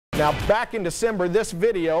Now, back in December, this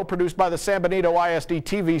video, produced by the San Benito ISD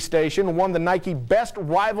TV station, won the Nike Best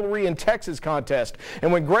Rivalry in Texas contest.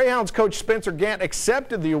 And when Greyhounds coach Spencer Gant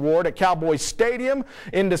accepted the award at Cowboys Stadium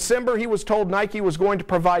in December, he was told Nike was going to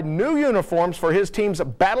provide new uniforms for his team's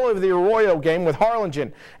Battle of the Arroyo game with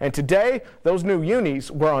Harlingen. And today, those new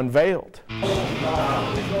unis were unveiled.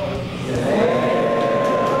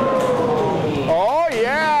 Oh,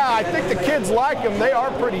 yeah, I think the kids like them. They are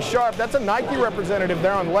pretty sharp. That's a Nike representative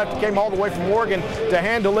there on the left. Came all the way from Oregon to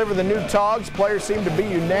hand deliver the new togs. Players seem to be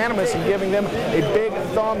unanimous in giving them a big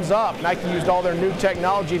thumbs up. Nike used all their new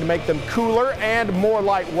technology to make them cooler and more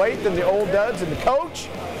lightweight than the old duds, and the coach,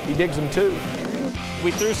 he digs them too. We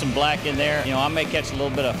threw some black in there. You know, I may catch a little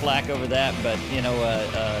bit of flack over that, but you know,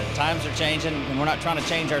 times are changing, and we're not trying to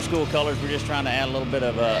change our school colors. We're just trying to add a little bit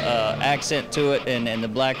of accent to it, and the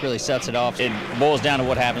black really sets it off. It boils down to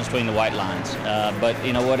what happens between the white lines. But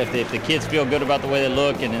you know what? If the kids feel good about the way they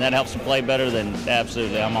look, and that helps them play better, then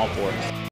absolutely, I'm all for it.